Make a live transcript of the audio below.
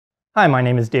Hi, my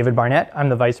name is David Barnett. I'm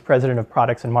the Vice President of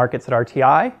Products and Markets at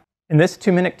RTI. In this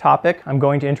 2-minute topic, I'm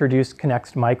going to introduce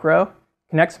Connext Micro.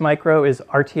 Connext Micro is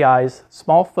RTI's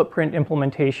small footprint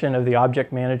implementation of the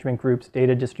Object Management Group's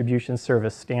Data Distribution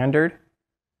Service standard.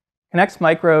 Connext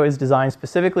Micro is designed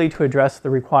specifically to address the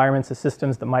requirements of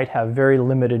systems that might have very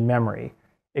limited memory.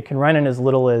 It can run in as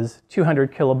little as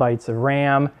 200 kilobytes of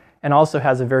RAM and also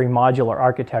has a very modular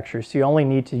architecture, so you only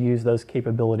need to use those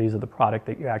capabilities of the product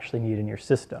that you actually need in your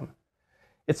system.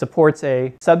 It supports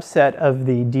a subset of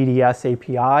the DDS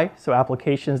API, so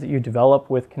applications that you develop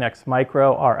with Connext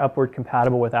Micro are upward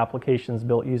compatible with applications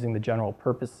built using the general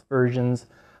purpose versions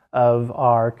of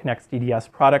our Connext DDS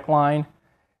product line.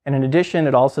 And in addition,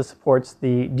 it also supports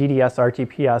the DDS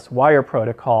RTPS wire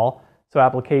protocol, so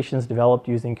applications developed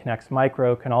using Connext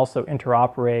Micro can also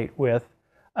interoperate with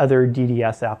other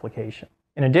DDS applications.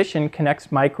 In addition,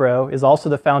 Connext Micro is also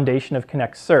the foundation of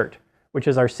Connext Cert, which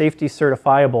is our safety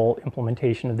certifiable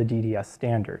implementation of the DDS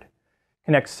standard.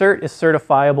 Connext Cert is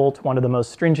certifiable to one of the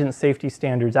most stringent safety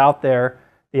standards out there,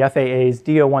 the FAA's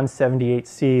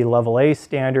DO-178C Level A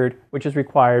standard, which is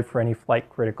required for any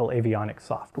flight-critical avionics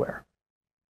software.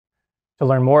 To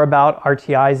learn more about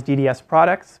RTI's DDS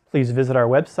products, please visit our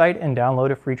website and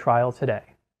download a free trial today.